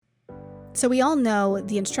So we all know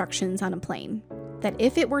the instructions on a plane, that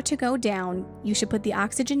if it were to go down, you should put the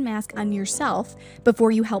oxygen mask on yourself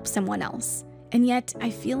before you help someone else. And yet, I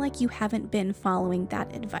feel like you haven't been following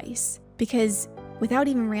that advice, because without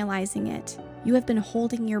even realizing it, you have been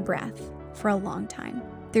holding your breath for a long time.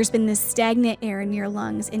 There's been this stagnant air in your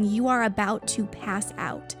lungs, and you are about to pass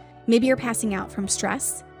out. Maybe you're passing out from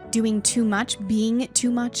stress, doing too much, being too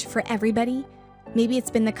much for everybody. Maybe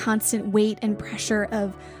it's been the constant weight and pressure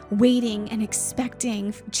of waiting and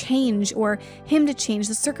expecting change, or him to change,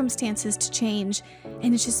 the circumstances to change.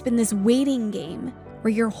 And it's just been this waiting game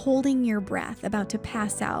where you're holding your breath, about to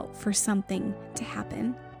pass out for something to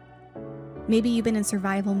happen. Maybe you've been in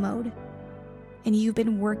survival mode and you've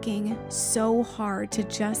been working so hard to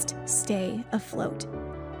just stay afloat.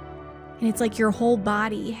 And it's like your whole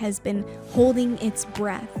body has been holding its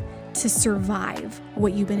breath to survive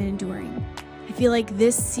what you've been enduring. I feel like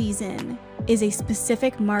this season is a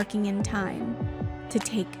specific marking in time to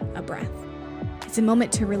take a breath. It's a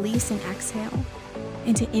moment to release and exhale,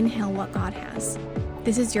 and to inhale what God has.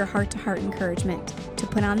 This is your heart-to-heart encouragement to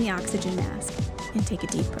put on the oxygen mask and take a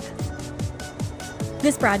deep breath.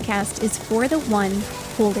 This broadcast is for the one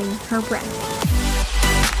holding her breath.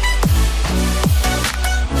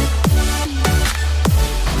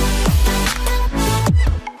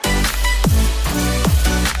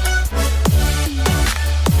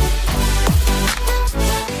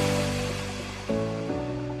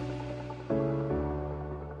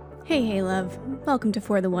 Hey, love. Welcome to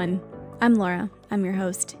For the One. I'm Laura. I'm your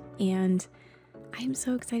host, and I'm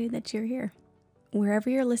so excited that you're here. Wherever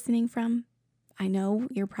you're listening from, I know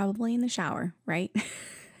you're probably in the shower, right?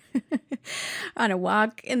 On a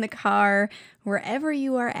walk, in the car, wherever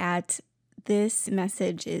you are at, this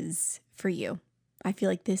message is for you. I feel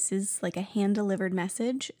like this is like a hand-delivered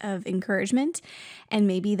message of encouragement, and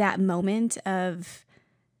maybe that moment of,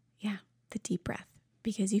 the deep breath,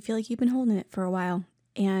 because you feel like you've been holding it for a while.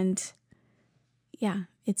 And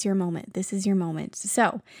it's your moment. This is your moment.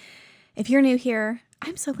 So if you're new here,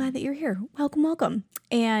 I'm so glad that you're here. Welcome, welcome.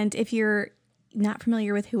 And if you're not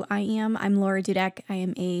familiar with who I am, I'm Laura Dudek. I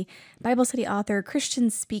am a Bible study author, Christian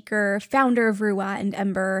speaker, founder of Ruah and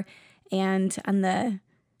Ember. And on the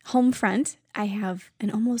home front, I have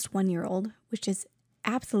an almost 1-year-old, which is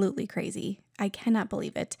absolutely crazy. I cannot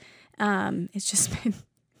believe it.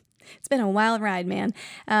 It's been a wild ride, man,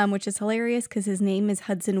 which is hilarious because his name is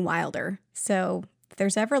Hudson Wilder. So if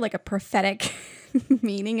there's ever like a prophetic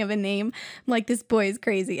meaning of a name, I'm like, this boy is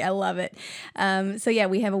crazy. I love it. We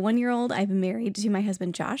have a 1-year-old. I've been married to my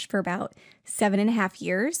husband, Josh, for about 7.5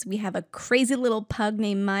 years. We have a crazy little pug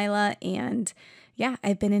named Mila. And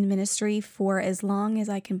I've been in ministry for as long as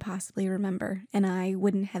I can possibly remember. And I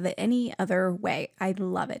wouldn't have it any other way. I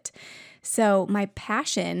love it. So my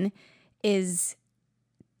passion is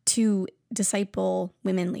to disciple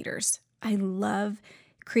women leaders. I love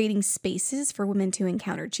creating spaces for women to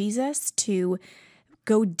encounter Jesus, to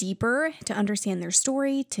go deeper, to understand their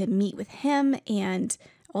story, to meet with him, and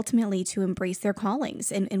ultimately to embrace their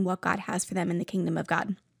callings and what God has for them in the kingdom of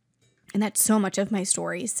God. And that's so much of my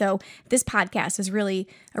story. So this podcast is really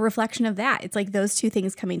a reflection of that. It's like those two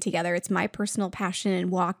things coming together. It's my personal passion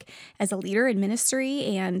and walk as a leader in ministry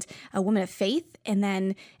and a woman of faith, and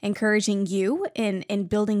then encouraging you and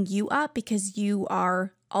building you up because you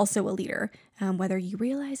are also a leader. Whether you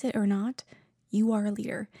realize it or not, you are a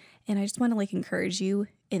leader. And I just want to encourage you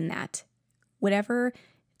in that. Whatever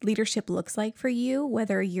leadership looks like for you,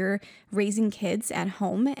 whether you're raising kids at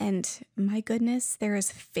home, and my goodness, there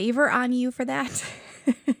is favor on you for that.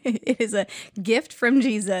 It is a gift from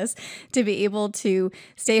Jesus to be able to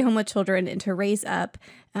stay home with children and to raise up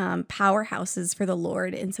powerhouses for the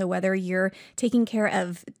Lord. And so whether you're taking care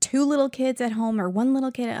of 2 little kids at home or 1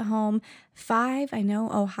 little kid at home, 5, I know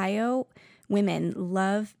Ohio women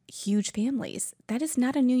love huge families. That is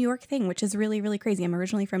not a New York thing, which is really, really crazy. I'm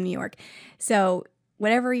originally from New York. So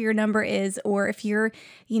whatever your number is, or if you're,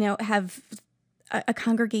 have a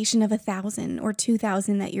congregation of 1,000 or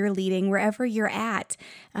 2,000 that you're leading, wherever you're at,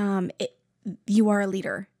 you are a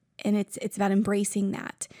leader. And it's about embracing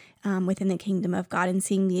that within the kingdom of God and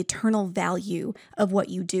seeing the eternal value of what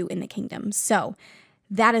you do in the kingdom. So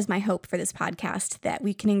that is my hope for this podcast, that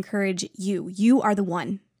we can encourage you. You are the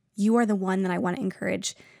one. You are the one that I want to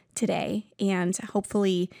encourage today. And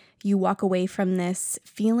hopefully you walk away from this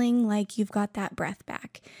feeling like you've got that breath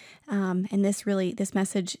back. And this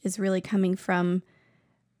message is really coming from,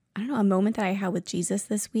 a moment that I had with Jesus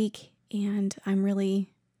this week. And I'm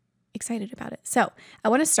really excited about it. So I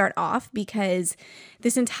want to start off because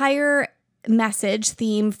this entire message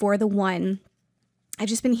theme for the one I've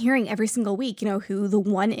just been hearing every single week, who the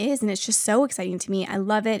one is. And it's just so exciting to me. I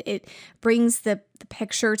love it. It brings the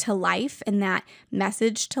picture to life and that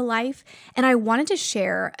message to life. And I wanted to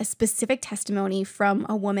share a specific testimony from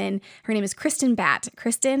a woman. Her name is Kristen Batt.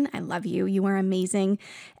 Kristen, I love you. You are amazing.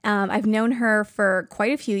 I've known her for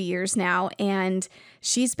quite a few years now, and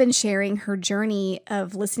she's been sharing her journey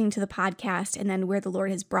of listening to the podcast and then where the Lord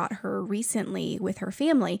has brought her recently with her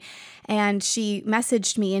family. And she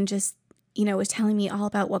messaged me and just was telling me all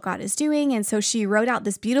about what God is doing. And so she wrote out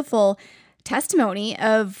this beautiful testimony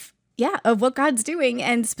of what God's doing,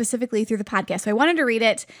 and specifically through the podcast. So I wanted to read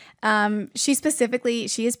it.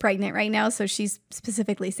 She is pregnant right now. So she's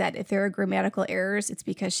specifically said if there are grammatical errors, it's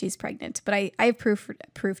because she's pregnant. But I've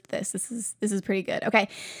proofed this. This is pretty good. Okay.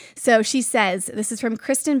 So she says, this is from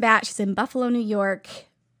Kristen Batt. She's in Buffalo, New York,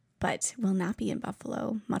 but will not be in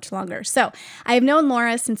Buffalo much longer. So I have known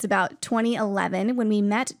Laura since about 2011 when we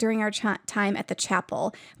met during our time at the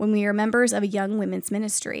chapel when we were members of a young women's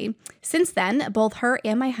ministry. Since then, both her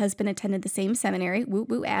and my husband attended the same seminary, woo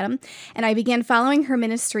woo Adam, and I began following her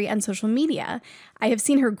ministry on social media. I have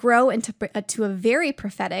seen her grow into a very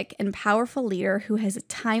prophetic and powerful leader who has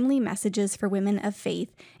timely messages for women of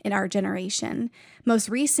faith in our generation. Most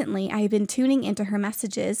recently, I have been tuning into her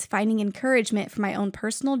messages, finding encouragement for my own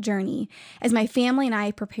personal journey as my family and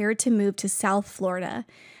I prepared to move to South Florida.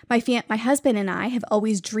 My husband and I have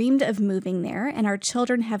always dreamed of moving there, and our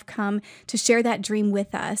children have come to share that dream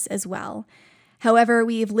with us as well. However,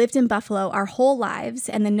 we've lived in Buffalo our whole lives,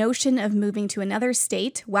 and the notion of moving to another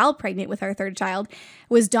state while pregnant with our third child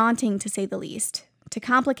was daunting, to say the least. To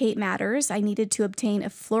complicate matters, I needed to obtain a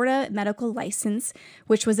Florida medical license,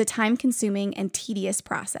 which was a time-consuming and tedious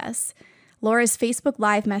process. Laura's Facebook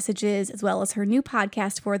Live messages, as well as her new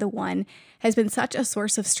podcast, For the One, has been such a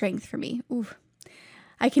source of strength for me. Ooh.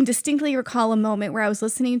 I can distinctly recall a moment where I was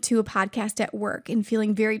listening to a podcast at work and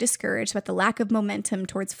feeling very discouraged about the lack of momentum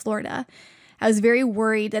towards Florida. I was very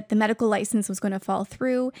worried that the medical license was going to fall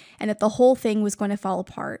through and that the whole thing was going to fall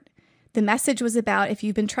apart. The message was about if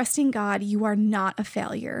you've been trusting God, you are not a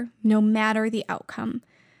failure, no matter the outcome.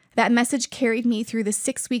 That message carried me through the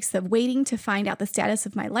 6 weeks of waiting to find out the status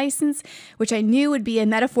of my license, which I knew would be a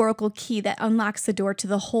metaphorical key that unlocks the door to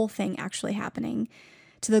the whole thing actually happening.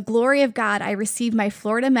 To the glory of God, I received my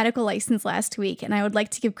Florida medical license last week, and I would like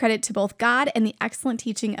to give credit to both God and the excellent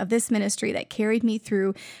teaching of this ministry that carried me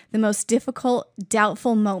through the most difficult,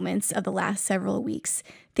 doubtful moments of the last several weeks.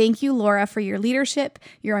 Thank you, Laura, for your leadership,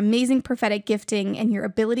 your amazing prophetic gifting, and your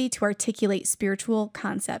ability to articulate spiritual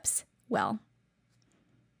concepts well.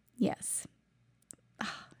 Yes.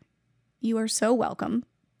 You are so welcome.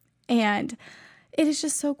 And it is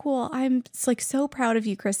just so cool. I'm so proud of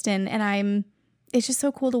you, Kristen, and it's just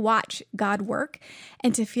so cool to watch God work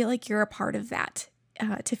and to feel like you're a part of that,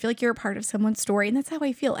 to feel like you're a part of someone's story. And that's how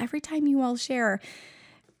I feel every time you all share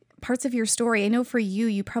parts of your story. I know for you,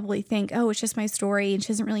 you probably think, oh, it's just my story and she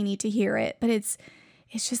doesn't really need to hear it. But it's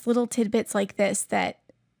just little tidbits like this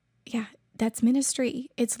that's ministry.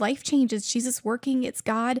 It's life change. It's Jesus working. It's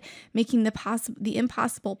God making the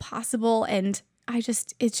impossible possible. And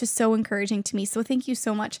it's just so encouraging to me. So thank you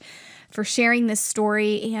so much for sharing this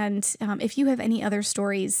story. And if you have any other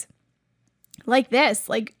stories like this,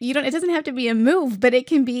 it doesn't have to be a move, but it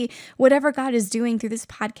can be whatever God is doing through this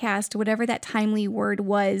podcast, whatever that timely word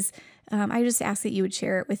was. I just ask that you would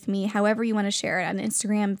share it with me, however you want to share it, on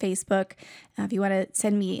Instagram, Facebook. If you want to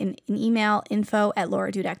send me an email,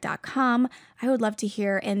 info@lauradudek.com. I would love to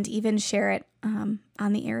hear and even share it on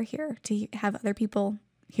the air here to have other people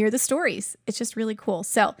hear the stories. It's just really cool.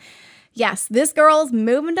 So yes, this girl's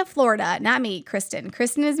moving to Florida. Not me, Kristen.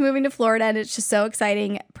 Kristen is moving to Florida, and it's just so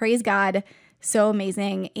exciting. Praise God. So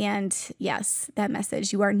amazing. And yes, that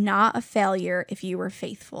message, you are not a failure if you were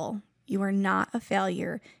faithful. You are not a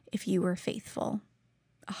failure if you were faithful.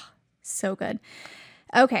 Oh, so good.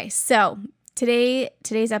 Okay, so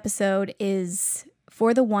today's episode is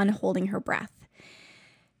For the One Holding Her Breath.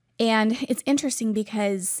 And it's interesting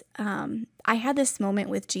because I had this moment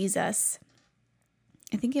with Jesus.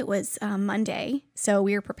 I think it was Monday. So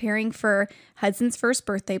we were preparing for Hudson's first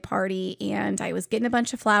birthday party, and I was getting a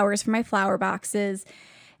bunch of flowers for my flower boxes,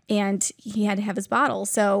 and he had to have his bottle.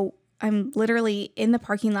 So I'm literally in the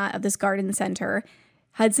parking lot of this garden center.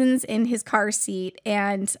 Hudson's in his car seat,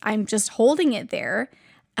 and I'm just holding it there.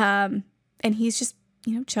 And he's just,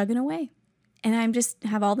 chugging away. And I'm just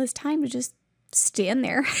have all this time to just stand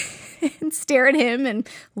there and stare at him and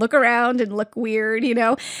look around and look weird,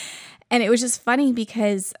 And it was just funny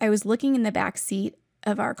because I was looking in the back seat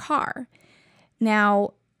of our car.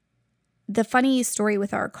 Now, the funny story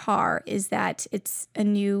with our car is that it's a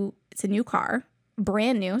new car,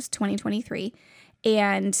 brand new, it's 2023,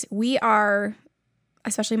 And we are,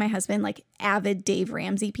 especially my husband, like avid Dave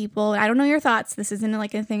Ramsey people. I don't know your thoughts. This isn't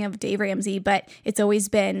like a thing of Dave Ramsey, but it's always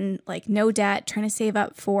been like no debt, trying to save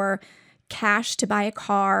up for cash to buy a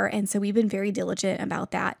car. And so we've been very diligent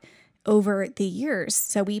about that over the years.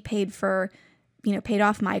 So we paid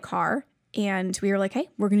off my car, and we were like, hey,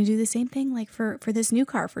 we're going to do the same thing like for this new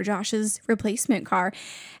car, for Josh's replacement car.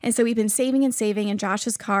 And so we've been saving and saving, and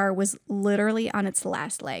Josh's car was literally on its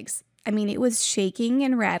last legs. I mean, it was shaking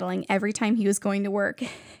and rattling every time he was going to work.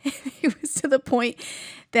 It was to the point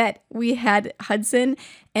that we had Hudson,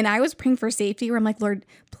 and I was praying for safety, where I'm like, Lord,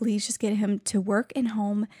 please just get him to work and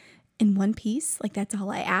home in one piece. Like, that's all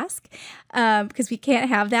I ask, because we can't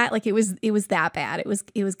have that. Like, it was that bad.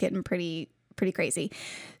 It was getting pretty crazy.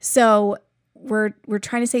 So we're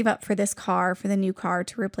trying to save up for this car, for the new car,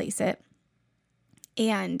 to replace it.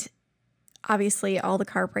 And obviously all the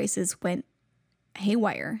car prices went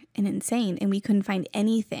haywire and insane, and we couldn't find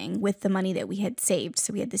anything with the money that we had saved.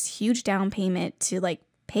 So we had this huge down payment to like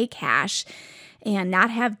pay cash and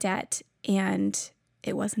not have debt, and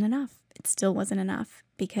it wasn't enough. It still wasn't enough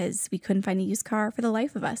because we couldn't find a used car for the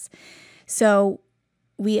life of us. So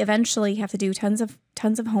we eventually have to do tons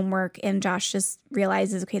of homework, and Josh just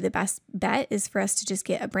realizes, okay, the best bet is for us to just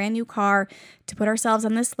get a brand new car to put ourselves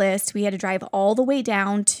on this list. We had to drive all the way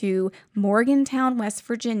down to Morgantown, West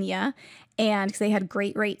Virginia, and because they had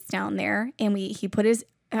great rates down there, and he put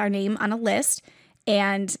our name on a list.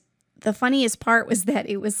 And the funniest part was that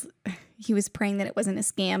he was praying that it wasn't a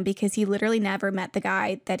scam, because he literally never met the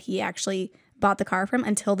guy that he actually bought the car from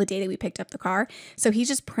until the day that we picked up the car. So he's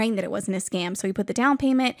just praying that it wasn't a scam. So he put the down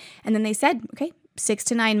payment, and then they said, okay, 6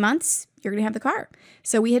 to 9 months, you're going to have the car.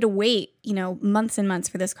 So we had to wait, months and months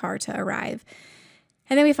for this car to arrive.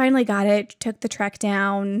 And then we finally got it, took the trek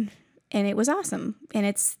down, and it was awesome. And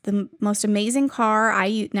it's the most amazing car.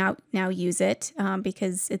 I now use it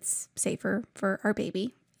because it's safer for our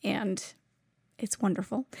baby, and it's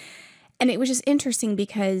wonderful. And it was just interesting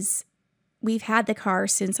because we've had the car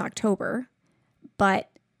since October,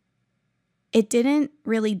 but it didn't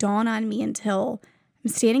really dawn on me until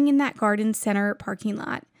I'm standing in that garden center parking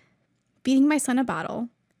lot, feeding my son a bottle,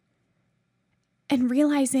 and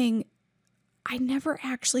realizing I never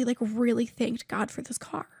actually really thanked God for this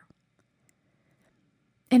car.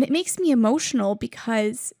 And it makes me emotional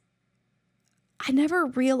because I never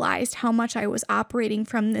realized how much I was operating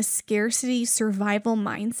from this scarcity survival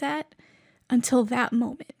mindset until that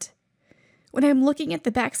moment. When I'm looking at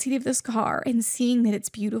the backseat of this car and seeing that it's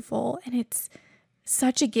beautiful and it's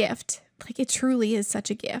such a gift, like it truly is such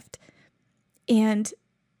a gift. And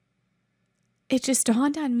it just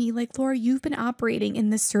dawned on me, like, Laura, you've been operating in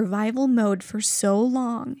this survival mode for so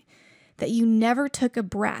long that you never took a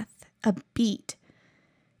breath, a beat,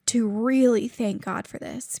 to really thank God for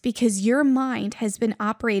this, because your mind has been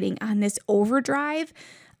operating on this overdrive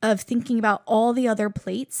of thinking about all the other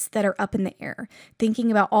plates that are up in the air, thinking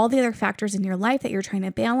about all the other factors in your life that you're trying to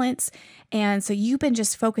balance. And so you've been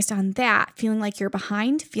just focused on that, feeling like you're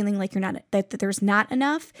behind, feeling like you're not, that there's not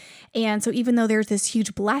enough. And so even though there's this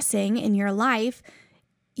huge blessing in your life,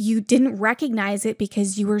 you didn't recognize it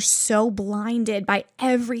because you were so blinded by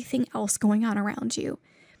everything else going on around you.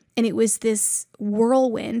 And it was this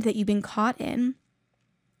whirlwind that you've been caught in.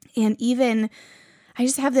 And even I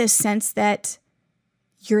just have this sense that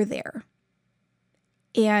you're there.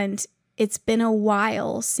 And it's been a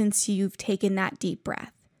while since you've taken that deep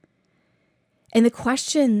breath. And the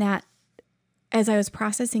question that, as I was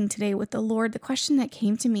processing today with the Lord, the question that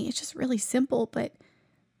came to me, it's just really simple, but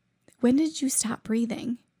when did you stop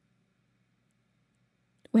breathing?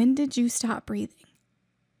 When did you stop breathing?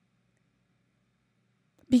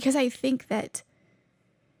 Because I think that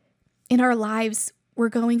in our lives, we're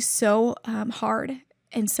going so hard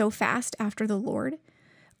and so fast after the Lord,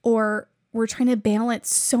 or we're trying to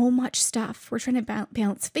balance so much stuff. We're trying to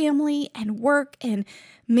balance family and work and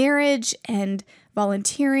marriage and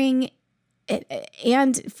volunteering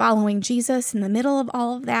and following Jesus in the middle of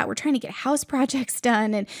all of that. We're trying to get house projects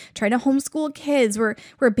done and trying to homeschool kids. We're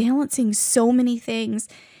balancing so many things.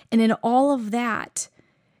 And in all of that,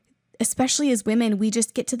 especially as women, we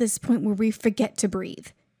just get to this point where we forget to breathe.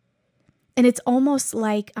 And it's almost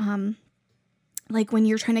like when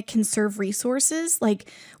you're trying to conserve resources, like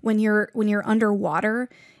when you're underwater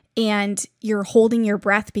and you're holding your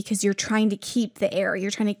breath because you're trying to keep the air,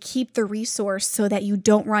 you're trying to keep the resource so that you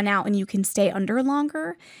don't run out and you can stay under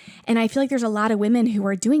longer. And I feel like there's a lot of women who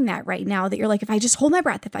are doing that right now, that you're like, if I just hold my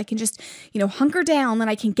breath, if I can just, hunker down, then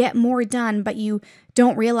I can get more done. But you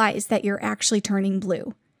don't realize that you're actually turning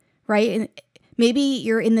blue, right? And maybe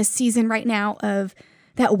you're in this season right now of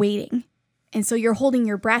that waiting. And so you're holding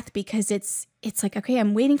your breath because it's like, okay,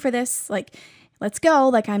 I'm waiting for this. Like, let's go.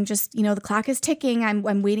 Like, I'm just, the clock is ticking.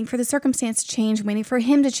 I'm waiting for the circumstance to change. I'm waiting for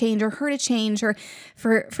him to change or her to change, or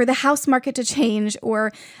for the house market to change,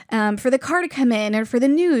 or for the car to come in, or for the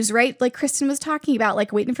news, right? Like Kristen was talking about,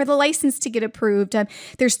 like waiting for the license to get approved.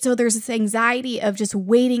 There's this anxiety of just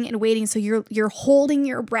waiting and waiting. So you're holding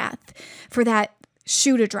your breath for that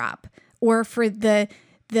shoe to drop, or for the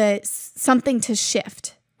something to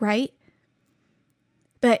shift, right?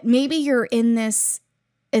 But maybe you're in this,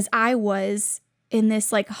 as I was, in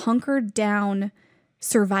this like hunkered down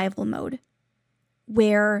survival mode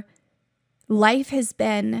where life has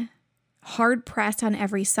been hard pressed on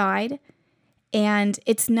every side. And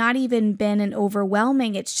it's not even been an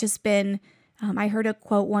overwhelming. It's just been, I heard a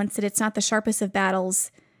quote once that it's not the sharpest of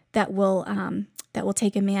battles that will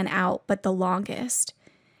take a man out, but the longest.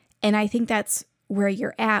 And I think that's where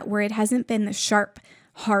you're at, where it hasn't been the sharp,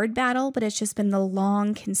 hard battle, but it's just been the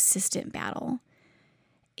long, consistent battle.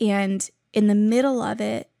 And in the middle of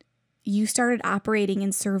it, you started operating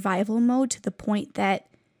in survival mode to the point that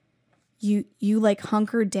you like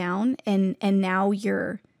hunkered down, and now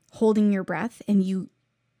you're holding your breath, and you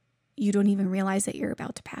don't even realize that you're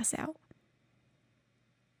about to pass out.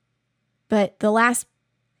 But the last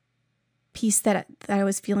piece that I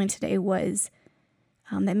was feeling today was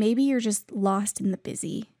that maybe you're just lost in the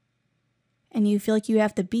busy. And you feel like you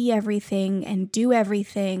have to be everything and do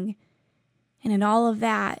everything. And in all of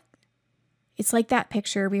that, it's like that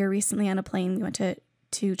picture. We were recently on a plane. We went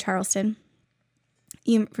to Charleston.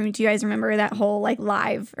 Do you guys remember that whole like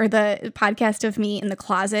live or the podcast of me in the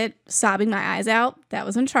closet sobbing my eyes out? That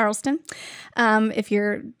was in Charleston. If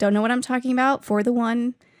you don't know what I'm talking about, for the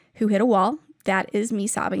one who hit a wall, that is me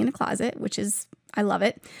sobbing in a closet, which is, I love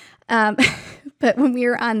it. But when we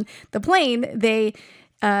were on the plane, the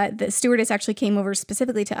stewardess actually came over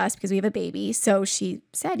specifically to us because we have a baby. So she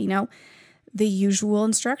said, the usual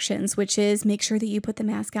instructions, which is make sure that you put the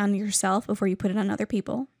mask on yourself before you put it on other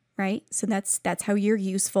people, right? So that's how you're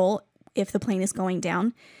useful if the plane is going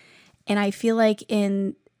down. And I feel like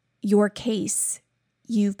in your case,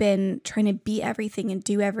 you've been trying to be everything and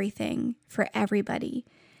do everything for everybody.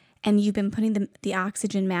 And you've been putting the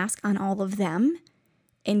oxygen mask on all of them,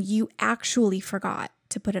 and you actually forgot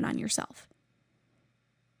to put it on yourself.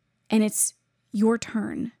 And it's your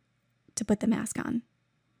turn to put the mask on.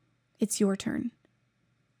 It's your turn.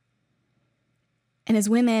 And as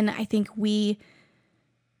women, I think we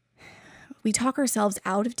talk ourselves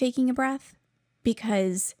out of taking a breath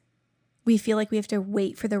because we feel like we have to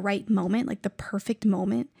wait for the right moment, like the perfect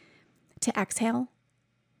moment to exhale.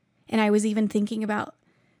 And I was even thinking about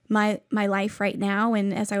my life right now,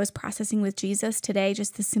 and as I was processing with Jesus today,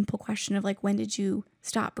 just the simple question of like, when did you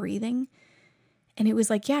stop breathing? And it was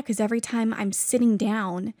like, yeah, because every time I'm sitting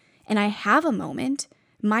down and I have a moment,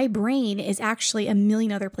 my brain is actually a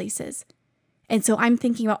million other places. And so I'm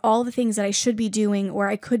thinking about all the things that I should be doing or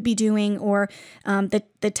I could be doing, or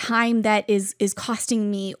the time that is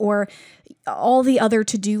costing me, or all the other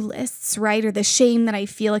to-do lists, right? Or the shame that I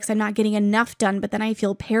feel because I'm not getting enough done, but then I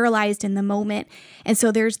feel paralyzed in the moment. And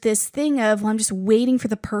so there's this thing of, well, I'm just waiting for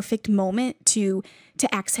the perfect moment to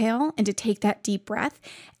exhale and to take that deep breath.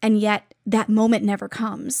 And yet that moment never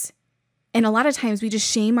comes. And a lot of times we just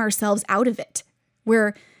shame ourselves out of it.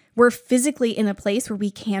 We're physically in a place where we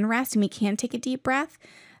can rest and we can take a deep breath,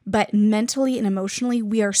 but mentally and emotionally,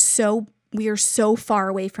 we are so far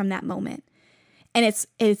away from that moment. And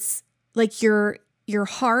it's like your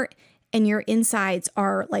heart and your insides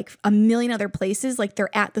are like a million other places. Like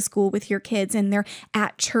they're at the school with your kids, and they're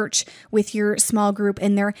at church with your small group,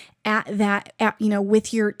 and they're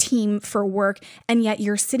with your team for work. And yet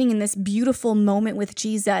you're sitting in this beautiful moment with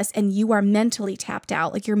Jesus, and you are mentally tapped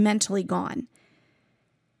out, like you're mentally gone.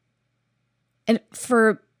 And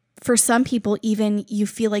for some people, even you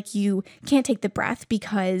feel like you can't take the breath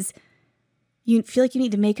because you feel like you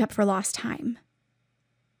need to make up for lost time.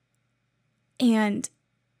 And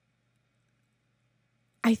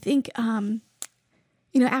I think,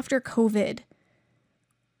 after COVID,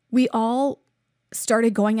 we all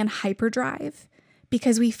started going on hyperdrive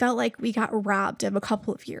because we felt like we got robbed of a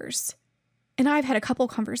couple of years. And I've had a couple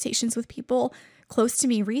conversations with people close to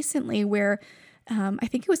me recently where I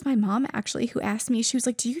think it was my mom actually who asked me, she was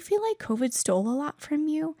like, do you feel like COVID stole a lot from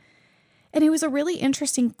you? And it was a really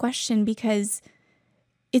interesting question because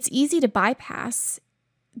it's easy to bypass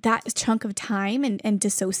that chunk of time and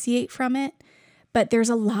dissociate from it. But there's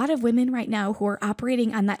a lot of women right now who are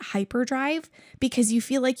operating on that hyperdrive because you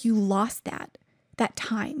feel like you lost that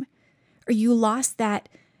time, or you lost that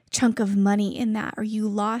chunk of money in that, or you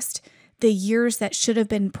lost the years that should have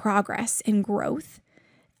been progress and growth.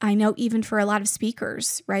 I know even for a lot of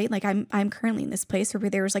speakers, right? Like I'm currently in this place where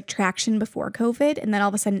there was like traction before COVID. And then all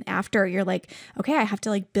of a sudden after, you're like, okay, I have to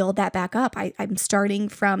like build that back up. I'm starting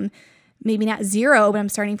from maybe not 0, but I'm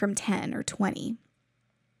starting from 10 or 20.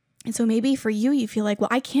 And so maybe for you, you feel like, well,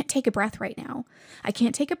 I can't take a breath right now. I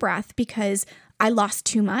can't take a breath because I lost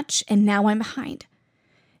too much and now I'm behind.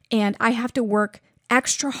 And I have to work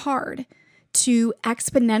extra hard to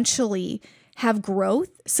exponentially have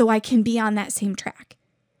growth so I can be on that same track.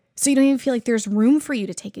 So you don't even feel like there's room for you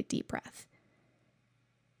to take a deep breath.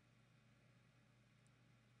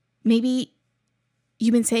 Maybe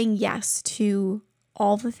you've been saying yes to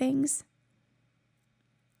all the things,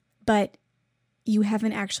 but you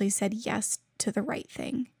haven't actually said yes to the right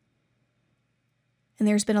thing. And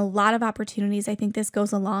there's been a lot of opportunities. I think this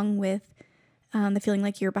goes along with the feeling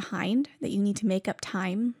like you're behind, that you need to make up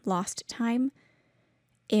time, lost time.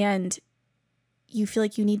 And you feel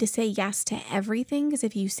like you need to say yes to everything, because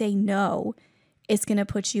if you say no, it's going to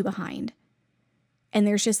put you behind. And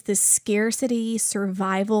there's just this scarcity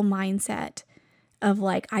survival mindset of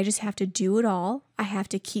like, I just have to do it all. I have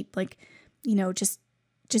to keep like, just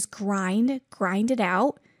grind it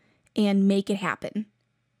out and make it happen.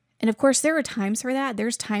 And of course, there are times for that.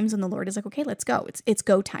 There's times when the Lord is like, okay, let's go. It's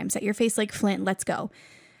go time. Set your face like flint. Let's go.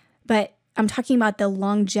 But I'm talking about the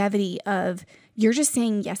longevity of you're just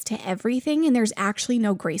saying yes to everything and there's actually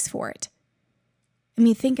no grace for it. I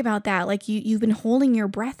mean, think about that. Like you've been holding your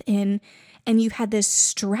breath in and you've had this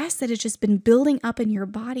stress that has just been building up in your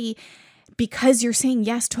body because you're saying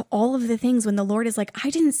yes to all of the things when the Lord is like, I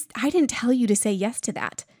didn't tell you to say yes to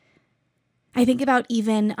that. I think about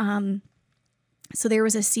even, so there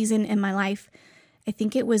was a season in my life, I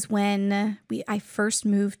think it was when I first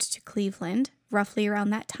moved to Cleveland, roughly around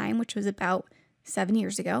that time, which was about 7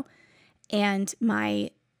 years ago. And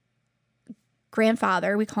my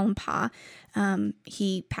grandfather, we call him Pa,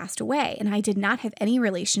 he passed away. And I did not have any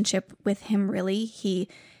relationship with him, really. He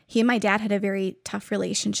and my dad had a very tough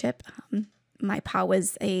relationship. My Pa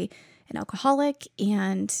was an alcoholic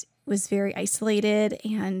and was very isolated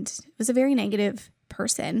and was a very negative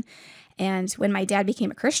person. And when my dad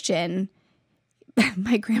became a Christian,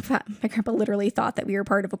 my grandpa literally thought that we were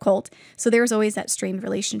part of a cult. So there was always that strained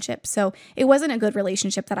relationship. So it wasn't a good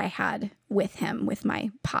relationship that I had with him, with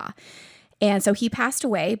my Pa. And so he passed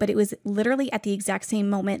away, but it was literally at the exact same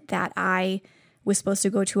moment that I was supposed to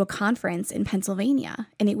go to a conference in Pennsylvania.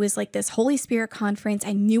 And it was like this Holy Spirit conference.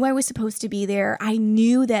 I knew I was supposed to be there. I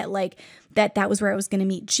knew that that was where I was going to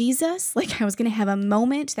meet Jesus. Like I was going to have a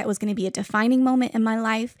moment that was going to be a defining moment in my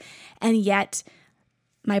life. And yet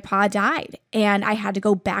my Pa died and I had to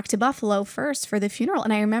go back to Buffalo first for the funeral.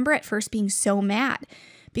 And I remember at first being so mad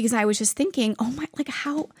because I was just thinking, oh my, like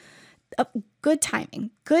how good timing.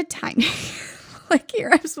 Like here,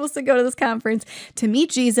 I'm supposed to go to this conference to meet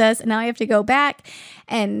Jesus, and now I have to go back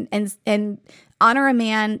and honor a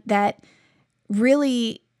man that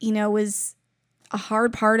really, was a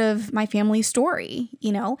hard part of my family's story,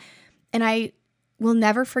 and I will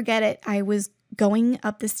never forget it. I was going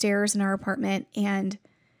up the stairs in our apartment, and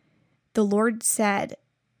the Lord said,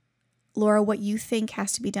 Laura, what you think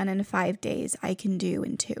has to be done in 5 days, I can do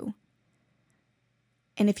in 2.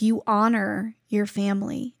 And if you honor your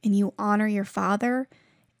family and you honor your father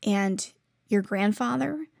and your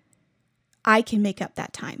grandfather, I can make up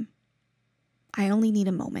that time. I only need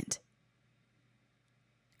a moment.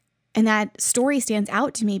 And that story stands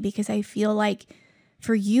out to me because I feel like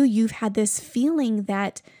for you, you've had this feeling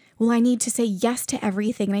that, well, I need to say yes to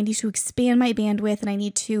everything and I need to expand my bandwidth and I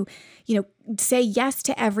need to, say yes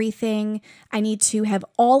to everything. I need to have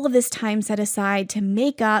all of this time set aside to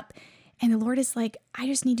make up. And the Lord is like, I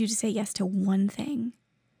just need you to say yes to one thing.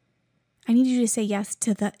 I need you to say yes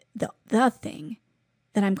to the thing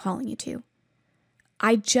that I'm calling you to.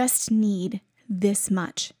 I just need this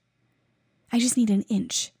much. I just need an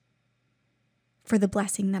inch for the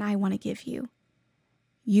blessing that I want to give you.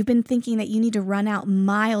 You've been thinking that you need to run out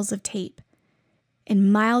miles of tape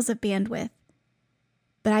and miles of bandwidth,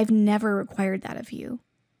 but I've never required that of you.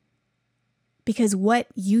 Because what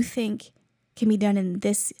you think can be done in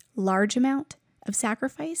this large amount of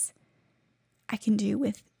sacrifice, I can do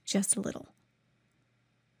with just a little.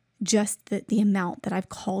 Just the amount that I've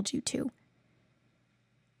called you to.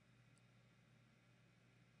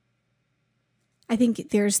 I think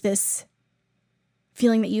there's this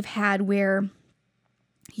feeling that you've had where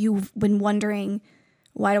you've been wondering,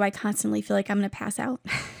 why do I constantly feel like I'm going to pass out?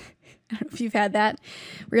 I don't know if you've had that.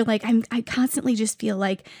 Where you're like, I constantly just feel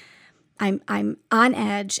like I'm on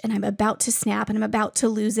edge and I'm about to snap and I'm about to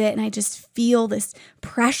lose it. And I just feel this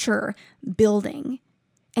pressure building.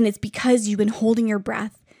 And it's because you've been holding your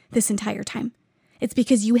breath this entire time. It's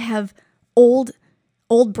because you have old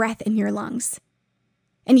breath in your lungs.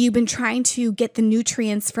 And you've been trying to get the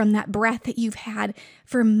nutrients from that breath that you've had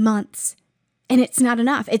for months. And it's not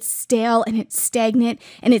enough. It's stale and it's stagnant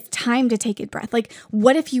and it's time to take a breath. Like,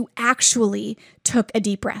 what if you actually took a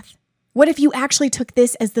deep breath? What if you actually took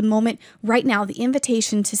this as the moment right now, the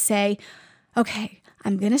invitation to say, okay,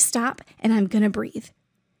 I'm going to stop and I'm going to breathe.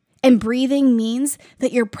 And breathing means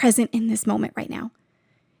that you're present in this moment right now.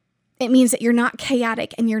 It means that you're not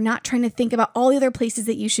chaotic and you're not trying to think about all the other places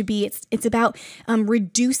that you should be. It's about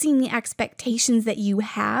reducing the expectations that you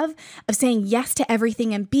have of saying yes to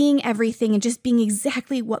everything and being everything and just being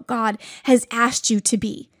exactly what God has asked you to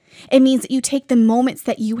be. It means that you take the moments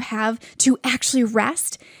that you have to actually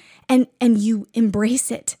rest and you embrace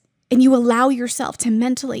it. And you allow yourself to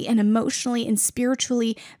mentally and emotionally and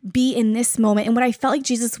spiritually be in this moment. And what I felt like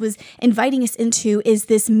Jesus was inviting us into is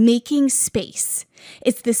this making space.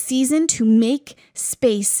 It's the season to make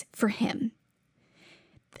space for him.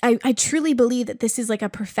 I truly believe that this is like a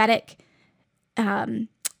prophetic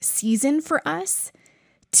season for us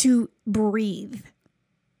to breathe.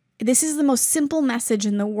 This is the most simple message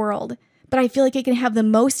in the world, but I feel like it can have the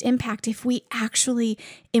most impact if we actually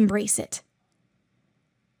embrace it.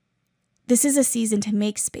 This is a season to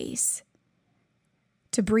make space,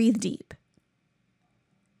 to breathe deep,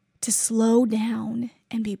 to slow down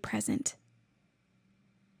and be present.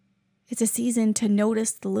 It's a season to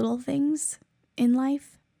notice the little things in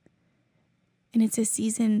life. And it's a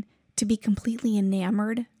season to be completely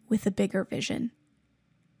enamored with a bigger vision.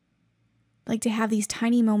 Like to have these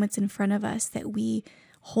tiny moments in front of us that we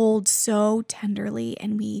hold so tenderly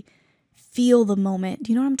and we feel the moment.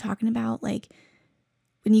 Do you know what I'm talking about? Like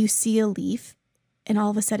when you see a leaf and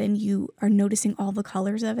all of a sudden you are noticing all the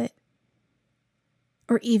colors of it.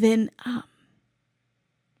 Or even,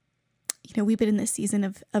 we've been in this season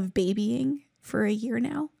of babying for a year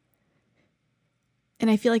now.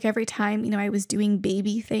 And I feel like every time, I was doing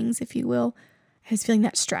baby things, if you will, I was feeling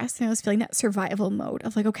that stress and I was feeling that survival mode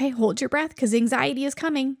of like, okay, hold your breath because anxiety is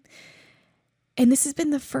coming. And this has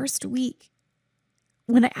been the first week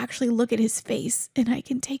when I actually look at his face and I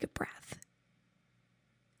can take a breath.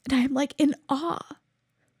 And I'm like in awe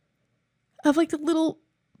of like the little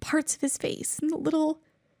parts of his face and the little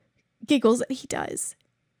giggles that he does.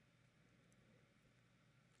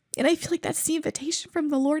 And I feel like that's the invitation from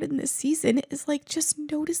the Lord in this season is like, just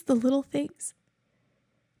notice the little things.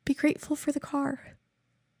 Be grateful for the car.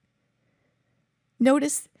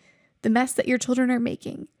 Notice the mess that your children are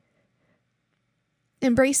making.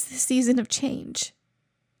 Embrace the season of change.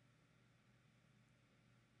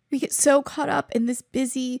 We get so caught up in this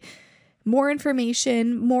busy, more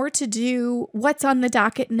information, more to do, what's on the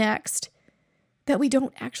docket next, that we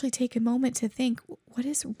don't actually take a moment to think, what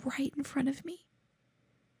is right in front of me?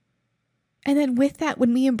 And then with that,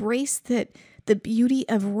 when we embrace the beauty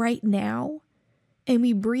of right now and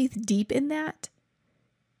we breathe deep in that,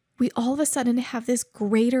 we all of a sudden have this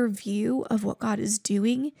greater view of what God is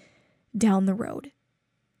doing down the road.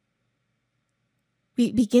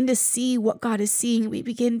 We begin to see what God is seeing. We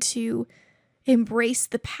begin to embrace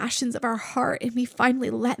the passions of our heart and we finally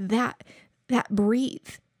let that breathe.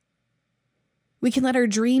 We can let our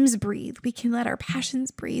dreams breathe. We can let our passions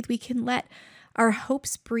breathe. We can let our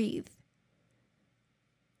hopes breathe.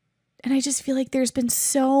 And I just feel like there's been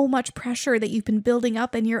so much pressure that you've been building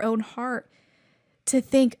up in your own heart to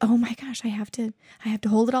think, oh my gosh, I have to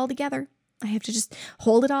hold it all together. I have to just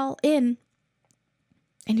hold it all in.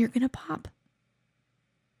 And you're going to pop.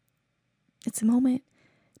 It's a moment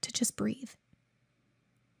to just breathe.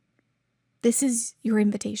 This is your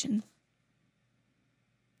invitation.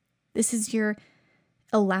 This is your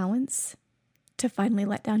allowance to finally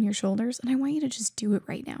let down your shoulders. And I want you to just do it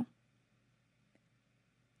right now.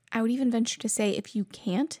 I would even venture to say, if you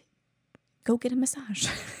can't, go get a massage.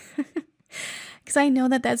 Because I know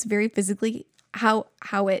that that's very physically how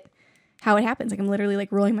it happens. Like I'm literally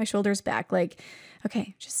like rolling my shoulders back. Like,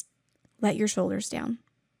 okay, just let your shoulders down.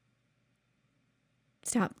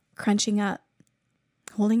 Stop crunching up,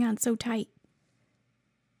 holding on so tight.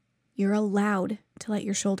 You're allowed to let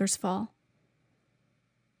your shoulders fall.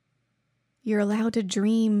 You're allowed to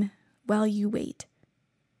dream while you wait.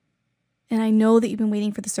 And I know that you've been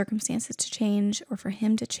waiting for the circumstances to change or for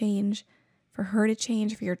him to change, for her to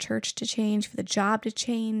change, for your church to change, for the job to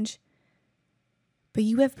change. But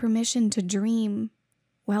you have permission to dream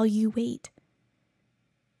while you wait.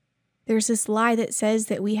 There's this lie that says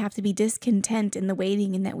that we have to be discontent in the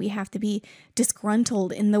waiting and that we have to be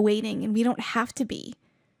disgruntled in the waiting, and we don't have to be.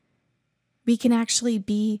 We can actually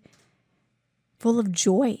be full of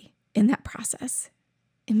joy in that process.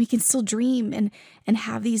 And we can still dream and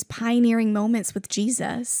have these pioneering moments with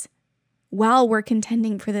Jesus while we're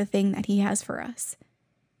contending for the thing that he has for us.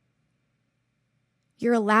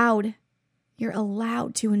 You're allowed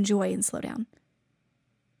to enjoy and slow down.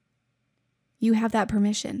 You have that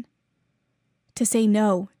permission to say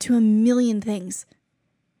no to a million things.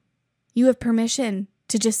 You have permission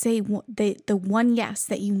to just say the one yes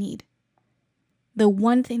that you need, the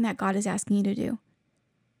one thing that God is asking you to do.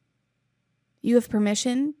 You have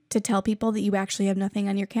permission to tell people that you actually have nothing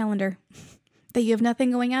on your calendar, that you have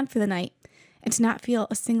nothing going on for the night, and to not feel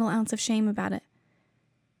a single ounce of shame about it.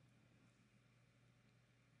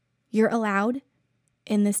 You're allowed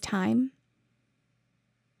in this time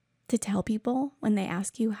to tell people when they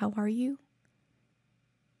ask you, how are you?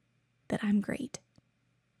 That I'm great.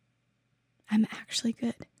 I'm actually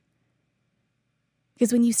good.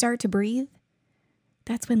 Because when you start to breathe,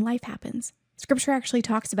 that's when life happens. Scripture actually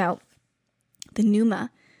talks about the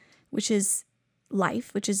pneuma, which is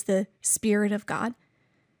life, which is the Spirit of God.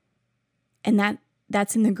 And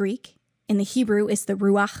that's in the Greek. In the Hebrew, it's the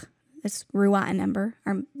ruach. It's ruach and ember,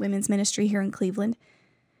 our women's ministry here in Cleveland.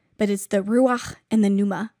 But it's the ruach and the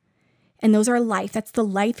pneuma. And those are life. That's the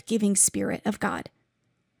life-giving Spirit of God.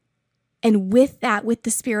 And with that, with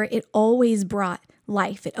the Spirit, it always brought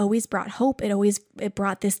life. It always brought hope. It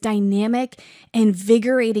brought this dynamic,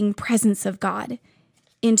 invigorating presence of God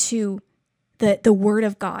into the Word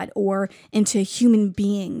of God or into human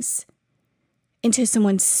beings, into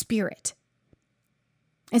someone's spirit.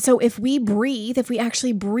 And so if we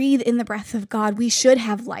actually breathe in the breath of God, we should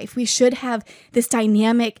have life. We should have this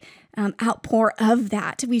dynamic outpour of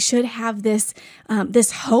that. We should have this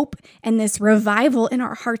hope and this revival in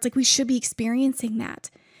our hearts. Like we should be experiencing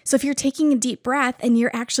that. So if you're taking a deep breath and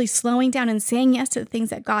you're actually slowing down and saying yes to the things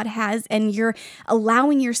that God has, and you're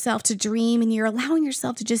allowing yourself to dream, and you're allowing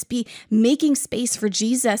yourself to just be making space for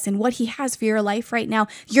Jesus and what he has for your life right now,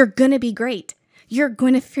 you're going to be great. You're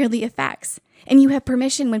going to feel the effects. And you have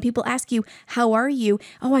permission when people ask you, how are you?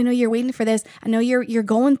 Oh, I know you're waiting for this. I know you're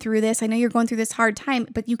going through this. I know you're going through this hard time,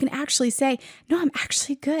 but you can actually say, no, I'm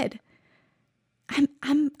actually good.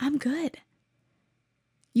 I'm good.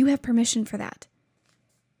 You have permission for that.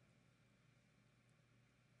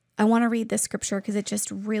 I want to read this scripture because it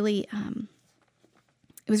just really,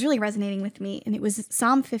 it was really resonating with me. And it was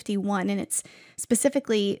Psalm 51. And it's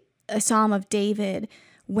specifically a psalm of David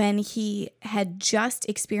when he had just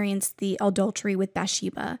experienced the adultery with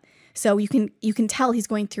Bathsheba. So you can tell he's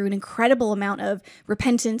going through an incredible amount of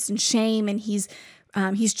repentance and shame. And he's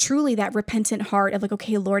truly that repentant heart of like,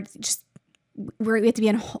 okay, Lord, we have to be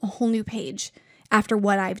on a whole new page after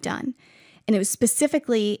what I've done. And it was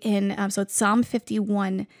specifically in, so it's Psalm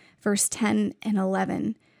 51, verse 10 and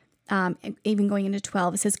 11, even going into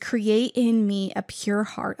 12. It says, create in me a pure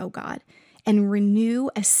heart, O God, and renew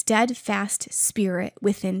a steadfast spirit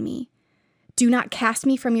within me. Do not cast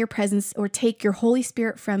me from your presence or take your Holy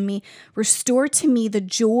Spirit from me. Restore to me the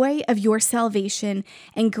joy of your salvation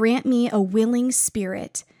and grant me a willing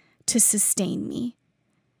spirit to sustain me.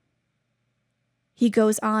 He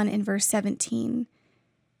goes on in verse 17.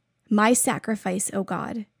 My sacrifice, O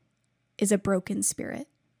God, is a broken spirit,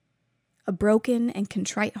 a broken and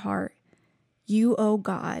contrite heart. You, O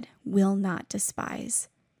God, will not despise.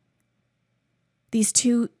 These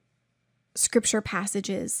two scripture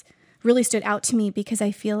passages really stood out to me because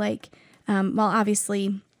I feel like, while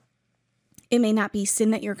obviously it may not be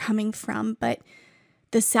sin that you're coming from, but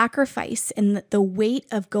the sacrifice and the weight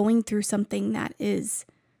of going through something that is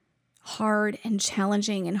hard and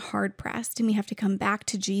challenging and hard pressed, and we have to come back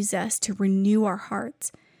to Jesus to renew our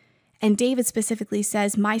hearts. And David specifically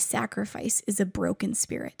says, my sacrifice is a broken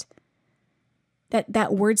spirit.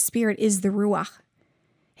 That word spirit is the ruach.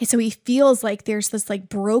 And so he feels like there's this like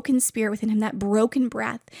broken spirit within him, that broken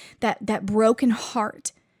breath, that broken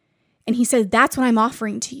heart. And he says, that's what I'm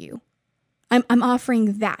offering to you. I'm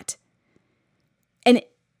offering that. And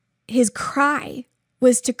his cry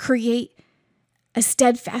was to create a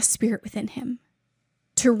steadfast spirit within him,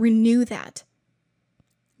 to renew that.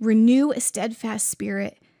 Renew a steadfast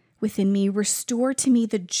spirit within me. Restore to me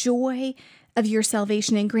the joy of your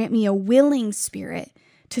salvation and grant me a willing spirit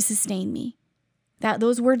to sustain me.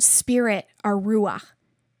 Those words spirit are ruach,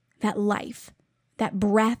 that life, that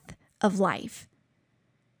breath of life.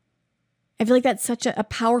 I feel like that's such a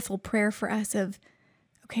powerful prayer for us of,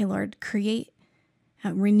 okay, Lord,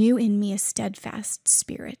 renew in me a steadfast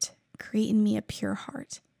spirit. Create in me a pure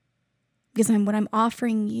heart. Because what I'm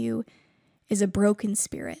offering you is a broken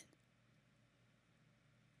spirit.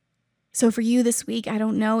 So for you this week, I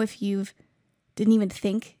don't know if didn't even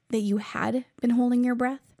think that you had been holding your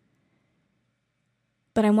breath.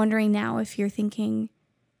 But I'm wondering now if you're thinking,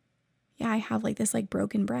 Yeah, I have like this like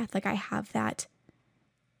broken breath. Like I have that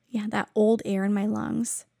old air in my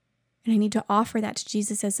lungs. And I need to offer that to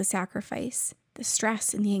Jesus as a sacrifice. The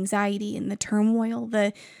stress and the anxiety and the turmoil,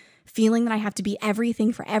 the feeling that I have to be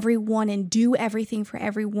everything for everyone and do everything for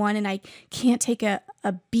everyone. And I can't take a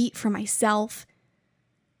beat for myself.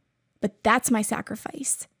 But that's my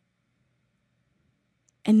sacrifice.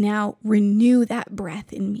 And now renew that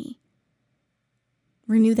breath in me.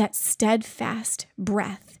 Renew that steadfast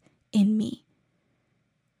breath in me.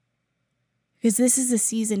 Because this is a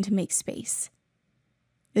season to make space.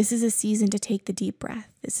 This is a season to take the deep breath.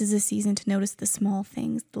 This is a season to notice the small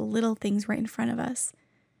things, the little things right in front of us,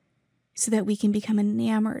 so that we can become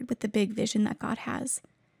enamored with the big vision that God has.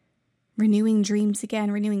 Renewing dreams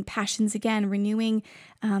again, renewing passions again, renewing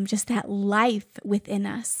just that life within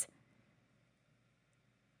us.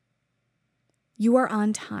 You are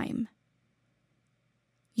on time.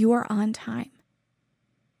 You are on time.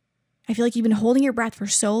 I feel like you've been holding your breath for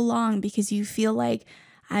so long because you feel like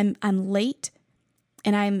I'm late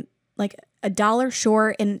and I'm like $1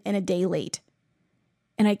 short and a day late.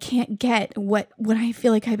 And I can't get what I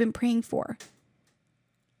feel like I've been praying for.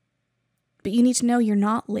 But you need to know you're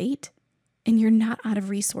not late and you're not out of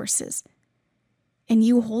resources. And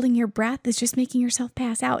you holding your breath is just making yourself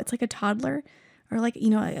pass out. It's like a toddler or like,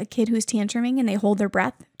 a kid who's tantruming and they hold their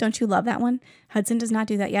breath. Don't you love that one? Hudson does not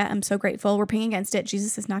do that yet. I'm so grateful. We're praying against it.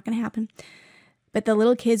 Jesus, is not going to happen. But the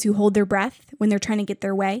little kids who hold their breath when they're trying to get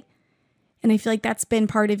their way. And I feel like that's been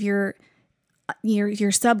part of your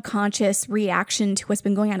subconscious reaction to what's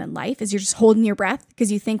been going on in life is you're just holding your breath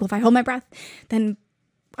because you think, well, if I hold my breath, then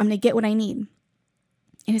I'm going to get what I need.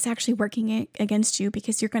 And it's actually working against you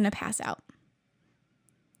because you're going to pass out.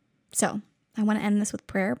 So I want to end this with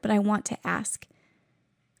prayer, but I want to ask,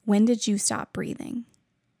 when did you stop breathing?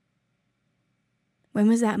 When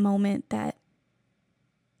was that moment that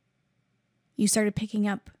you started picking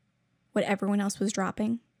up what everyone else was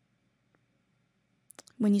dropping?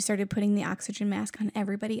 When you started putting the oxygen mask on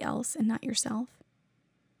everybody else and not yourself?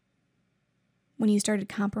 When you started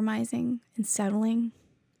compromising and settling?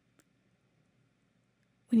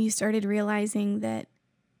 When you started realizing that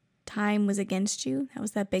time was against you? That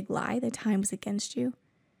was that big lie, that time was against you?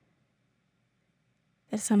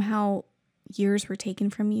 That somehow years were taken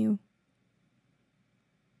from you.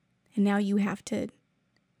 And now you have to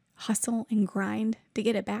hustle and grind to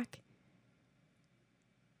get it back.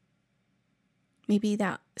 Maybe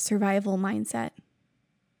that survival mindset.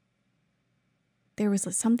 There was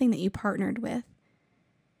something that you partnered with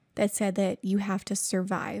that said that you have to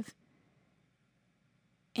survive.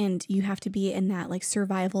 And you have to be in that like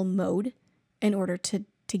survival mode in order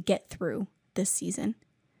to get through this season.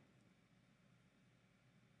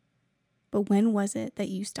 But when was it that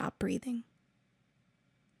you stopped breathing?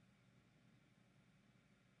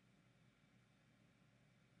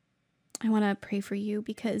 I want to pray for you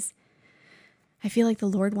because I feel like the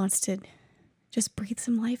Lord wants to just breathe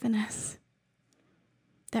some life in us.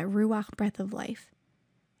 That ruach breath of life.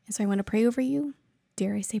 And so I want to pray over you.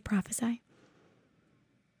 Dare I say prophesy?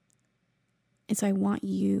 And so I want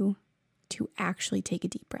you to actually take a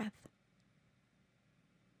deep breath.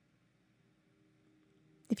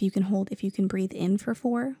 If you can breathe in for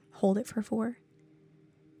 4, hold it for 4,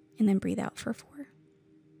 and then breathe out for 4.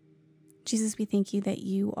 Jesus, we thank you that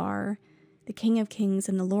you are the King of Kings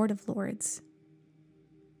and the Lord of Lords.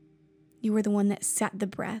 You are the one that set the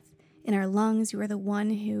breath in our lungs. You are the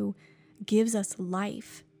one who gives us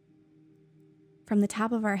life from the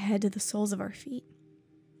top of our head to the soles of our feet.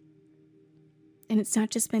 And it's not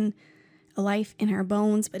just been a life in our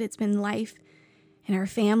bones, but it's been life in our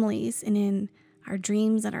families and in our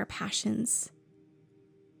dreams and our passions.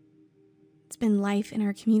 It's been life in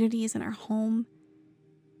our communities and our home.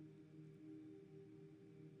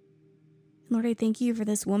 Lord, I thank you for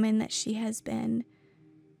this woman that she has been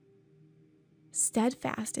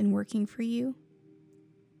steadfast in working for you.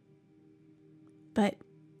 But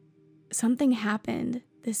something happened,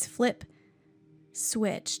 this flip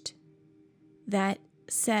switched that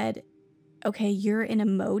said, okay, you're in a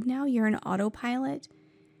mode now, you're in autopilot,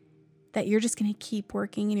 that you're just going to keep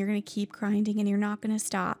working and you're going to keep grinding and you're not going to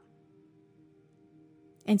stop.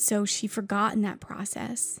 And so she forgot in that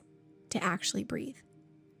process to actually breathe.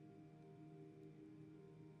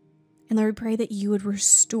 And Lord, we pray that you would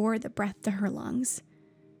restore the breath to her lungs.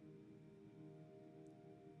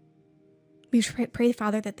 We pray,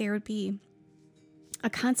 Father, that there would be a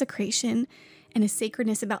consecration and a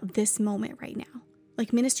sacredness about this moment right now.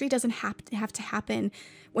 Like ministry doesn't have to happen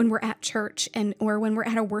when we're at church or when we're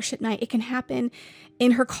at a worship night. It can happen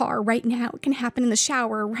in her car right now. It can happen in the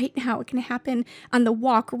shower right now. It can happen on the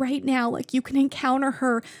walk right now. Like you can encounter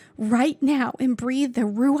her right now and breathe the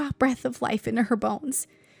ruach breath of life into her bones.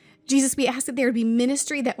 Jesus, we ask that there would be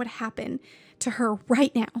ministry that would happen to her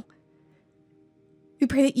right now. We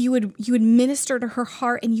pray that you would minister to her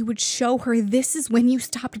heart and you would show her this is when you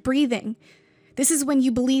stopped breathing. This is when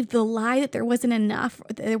you believed the lie that there wasn't enough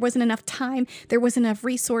time, there wasn't enough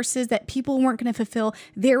resources, that people weren't going to fulfill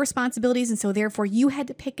their responsibilities. And so therefore you had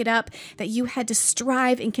to pick it up, that you had to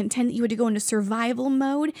strive and contend, that you had to go into survival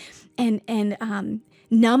mode and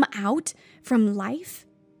numb out from life.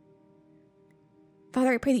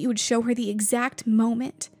 Father, I pray that you would show her the exact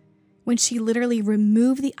moment when she literally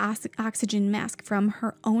removed the oxygen mask from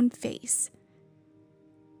her own face.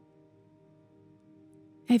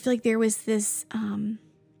 I feel like there was this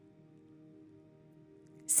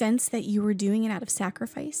sense that you were doing it out of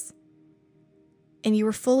sacrifice, and you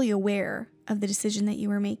were fully aware of the decision that you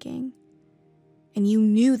were making, and you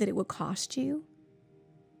knew that it would cost you.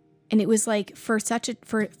 And it was like, for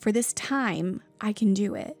this time, I can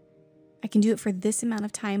do it. I can do it for this amount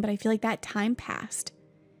of time, but I feel like that time passed,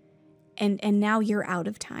 and now you're out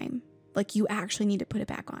of time. Like you actually need to put it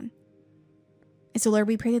back on. And so, Lord,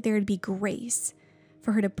 we pray that there would be grace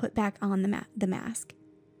for her to put back on the mask,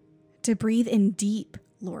 to breathe in deep,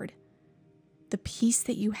 Lord, the peace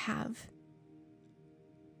that you have.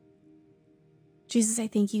 Jesus, I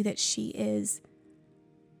thank you that she is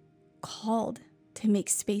called to make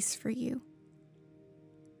space for you,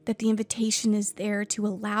 that the invitation is there to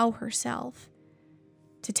allow herself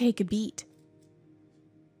to take a beat.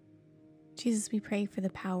 Jesus, we pray for the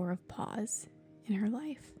power of pause in her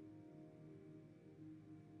life,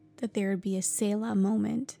 that there would be a Selah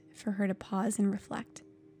moment for her to pause and reflect.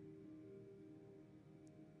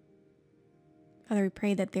 Father, we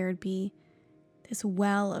pray that there would be this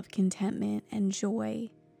well of contentment and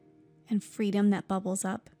joy and freedom that bubbles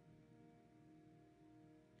up.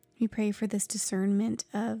 We pray for this discernment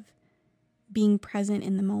of being present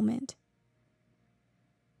in the moment,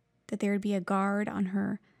 that there would be a guard on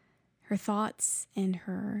her thoughts and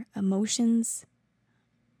her emotions,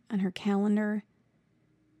 on her calendar,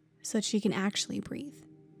 so that she can actually breathe.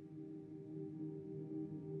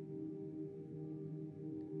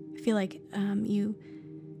 I feel like you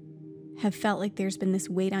have felt like there's been this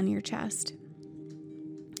weight on your chest.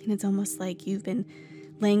 And it's almost like you've been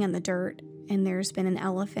laying on the dirt and there's been an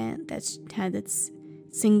elephant that's had its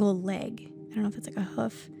single leg. I don't know if it's like a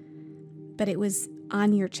hoof, but it was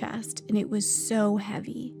on your chest and it was so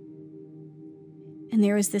heavy. And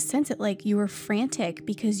there was this sense that like you were frantic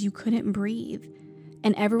because you couldn't breathe.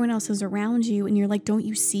 And everyone else is around you and you're like, don't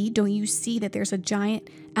you see that there's a giant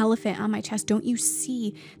elephant on my chest? Don't you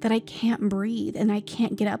see that I can't breathe and I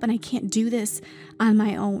can't get up and I can't do this on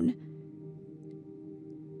my own?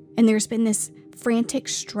 And there's been this frantic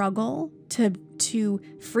struggle to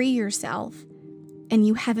free yourself, and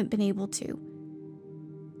you haven't been able to.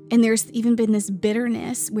 And there's even been this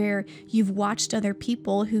bitterness where you've watched other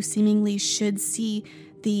people who seemingly should see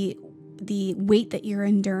the weight that you're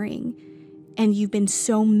enduring. And you've been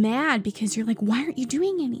so mad because you're like, why aren't you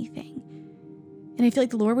doing anything? And I feel like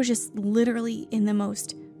the Lord was just literally in the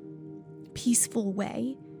most peaceful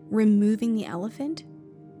way removing the elephant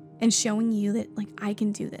and showing you that like, I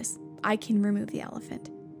can do this. I can remove the elephant.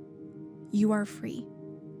 You are free.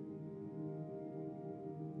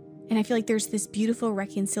 And I feel like there's this beautiful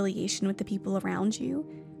reconciliation with the people around you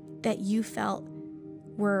that you felt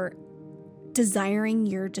were desiring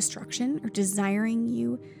your destruction or desiring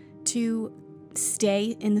you to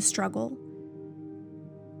stay in the struggle.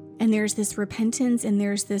 And there's this repentance and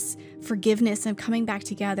there's this forgiveness of coming back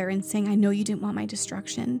together and saying, I know you didn't want my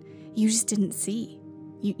destruction. You just didn't see.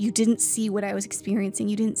 You didn't see what I was experiencing.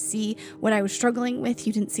 You didn't see what I was struggling with.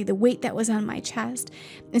 You didn't see the weight that was on my chest.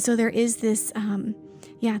 And so there is this,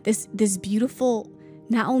 this beautiful,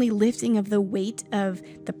 not only lifting of the weight of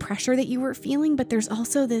the pressure that you were feeling, but there's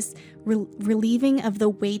also this relieving of the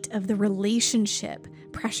weight of the relationship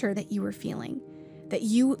pressure that you were feeling, that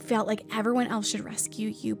you felt like everyone else should rescue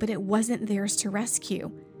you, but it wasn't theirs to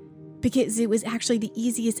rescue because it was actually the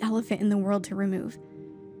easiest elephant in the world to remove.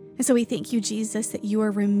 And so we thank you, Jesus, that you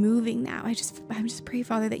are removing that. I just pray,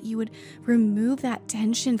 Father, that you would remove that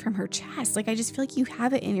tension from her chest. Like, I just feel like you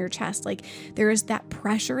have it in your chest. Like there is that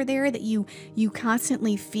pressure there that you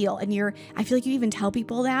constantly feel. And I feel like you even tell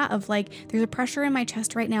people that of like, there's a pressure in my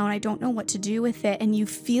chest right now and I don't know what to do with it. And you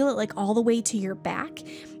feel it like all the way to your back.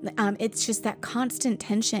 It's just that constant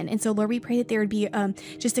tension. And so, Lord, we pray that there would be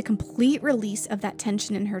just a complete release of that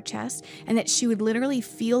tension in her chest, and that she would literally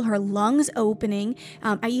feel her lungs opening.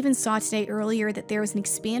 I even saw today earlier that there was an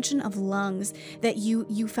expansion of lungs, that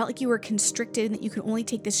you felt like you were constricted and that you could only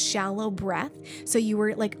take this shallow breath. So you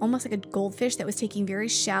were like almost like a goldfish that was taking very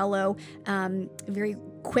shallow, very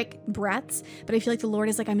quick breaths. But I feel like the Lord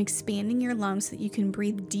is like, I'm expanding your lungs so that you can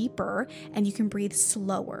breathe deeper and you can breathe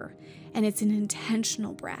slower. And it's an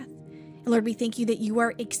intentional breath. And Lord, we thank you that you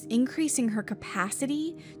are increasing her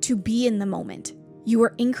capacity to be in the moment. You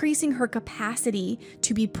are increasing her capacity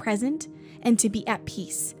to be present and to be at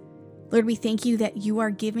peace. Lord, we thank you that you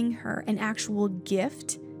are giving her an actual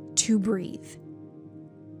gift to breathe.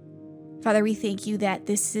 Father, we thank you that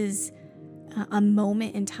this is a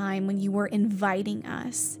moment in time when you were inviting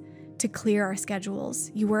us to clear our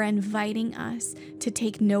schedules. You were inviting us to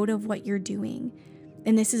take note of what you're doing.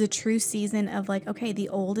 And this is a true season of like, okay, the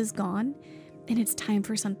old is gone and it's time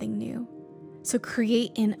for something new. So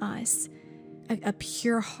create in us a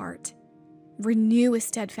pure heart. Renew a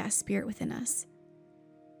steadfast spirit within us.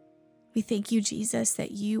 We thank you, Jesus,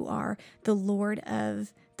 that you are the Lord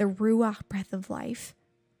of the Ruach breath of life.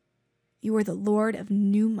 You are the Lord of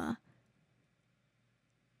Pneuma,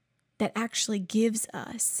 that actually gives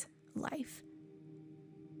us life.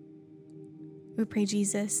 We pray,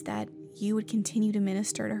 Jesus, that you would continue to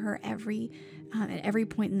minister to her at every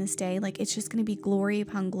point in this day. Like, it's just going to be glory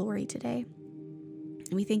upon glory today.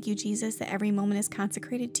 And we thank you, Jesus, that every moment is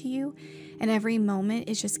consecrated to you, and every moment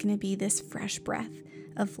is just going to be this fresh breath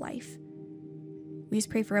of life. We just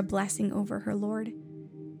pray for a blessing over her, Lord.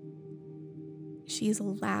 She is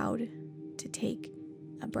allowed to take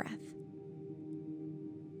a breath.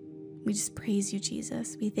 We just praise you,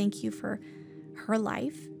 Jesus. We thank you for her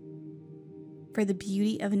life, for the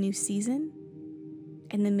beauty of a new season,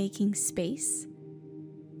 and the making space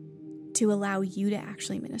to allow you to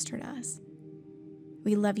actually minister to us.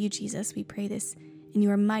 We love you, Jesus. We pray this in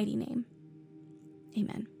your mighty name.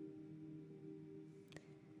 Amen.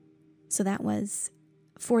 So that was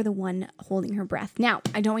for the one holding her breath. Now,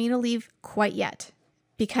 I don't want you to leave quite yet,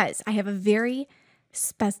 because I have a very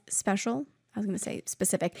special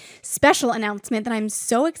announcement that I'm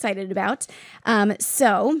so excited about.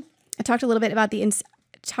 So I talked a little bit about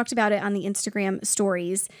talked about it on the Instagram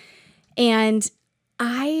stories, and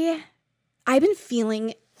I've been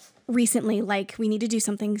feeling recently like we need to do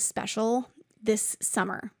something special this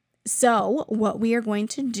summer. So what we are going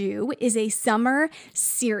to do is a summer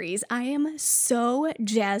series. I am so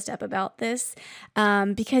jazzed up about this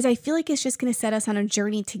because I feel like it's just going to set us on a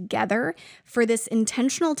journey together for this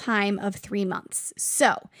intentional time of 3 months.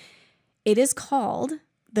 So it is called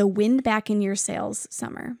the Wind Back in Your Sails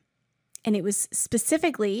Summer. And it was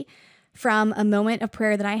specifically from a moment of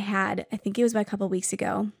prayer that I had, I think it was about a couple of weeks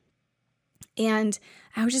ago. And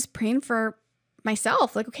I was just praying for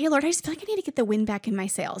myself, like, okay, Lord, I just feel like I need to get the wind back in my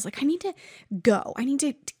sails. Like, I need to go. I need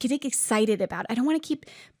to get excited about it. I don't want to keep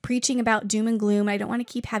preaching about doom and gloom. I don't want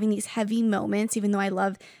to keep having these heavy moments, even though I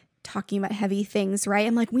love talking about heavy things, right?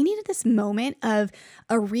 I'm like, we needed this moment of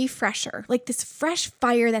a refresher, like this fresh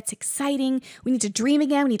fire that's exciting. We need to dream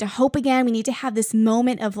again. We need to hope again. We need to have this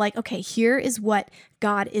moment of like, okay, here is what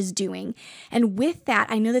God is doing. And with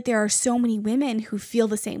that, I know that there are so many women who feel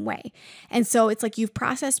the same way. And so it's like you've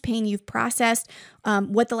processed pain, you've processed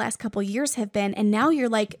what the last couple of years have been. And now you're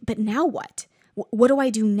like, but now what? What do I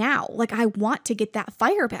do now? Like, I want to get that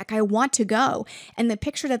fire back. I want to go. And the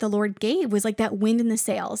picture that the Lord gave was like that wind in the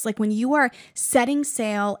sails. Like when you are setting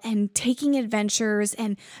sail and taking adventures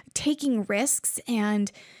and taking risks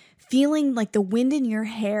and feeling like the wind in your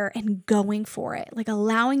hair and going for it, like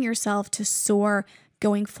allowing yourself to soar,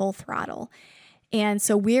 going full throttle. And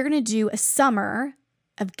so we're going to do a summer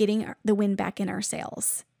of getting the wind back in our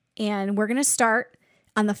sails. And we're going to start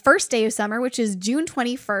on the first day of summer, which is June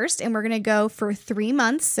 21st, and we're going to go for 3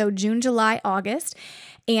 months, so June, July, August,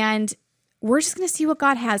 and we're just going to see what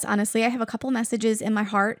God has. Honestly, I have a couple messages in my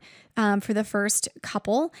heart for the first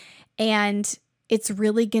couple, and it's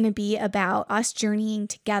really going to be about us journeying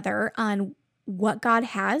together on what God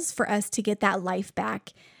has for us to get that life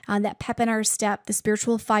back, that pep in our step, the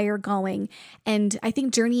spiritual fire going, and I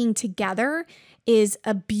think journeying together is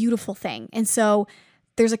a beautiful thing, and so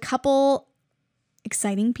there's a couple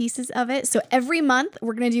exciting pieces of it. So every month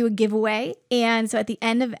we're going to do a giveaway. And so at the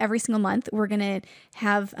end of every single month, we're going to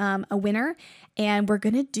have a winner, and we're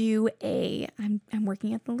going to do I'm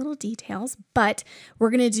working at the little details, but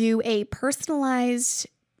we're going to do a personalized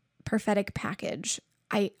prophetic package.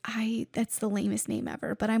 that's the lamest name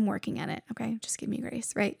ever, but I'm working on it. Okay. Just give me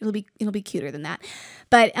grace, right? It'll be cuter than that.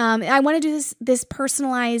 But I want to do this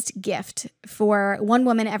personalized gift for one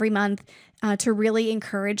woman every month to really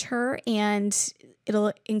encourage her. And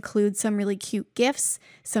it'll include some really cute gifts,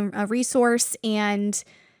 some resource, and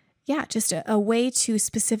yeah, just a way to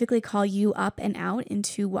specifically call you up and out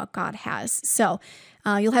into what God has. So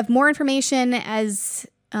you'll have more information as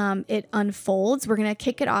it unfolds. We're going to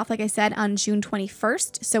kick it off, like I said, on June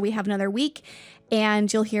 21st. So we have another week,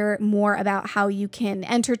 and you'll hear more about how you can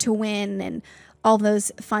enter to win and all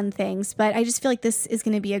those fun things. But I just feel like this is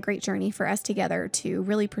going to be a great journey for us together to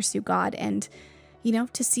really pursue God and,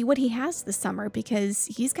 to see what he has this summer, because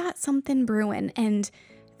he's got something brewing, and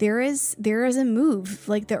there is a move.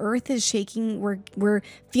 Like, the earth is shaking. We're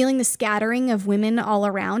feeling the scattering of women all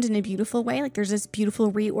around in a beautiful way. Like, there's this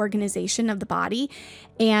beautiful reorganization of the body.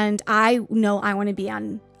 And I know I want to be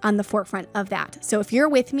on the forefront of that. So if you're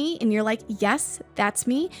with me and you're like, yes, that's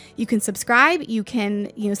me, you can subscribe. You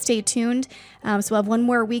can, stay tuned. So we'll have one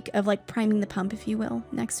more week of like priming the pump, if you will,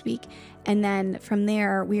 next week. And then from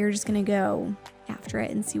there, we are just going to go after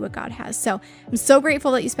it and see what God has. So I'm so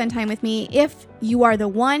grateful that you spend time with me. If you are the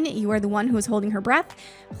one who is holding her breath,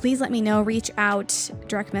 please let me know. Reach out,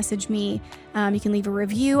 direct message me. You can leave a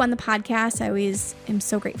review on the podcast. I always am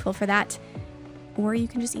so grateful for that. Or you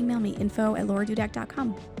can just email me,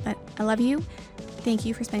 info@lauradudak.com. But I love you. Thank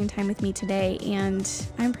you for spending time with me today. And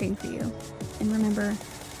I'm praying for you. And remember,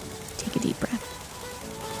 take a deep breath.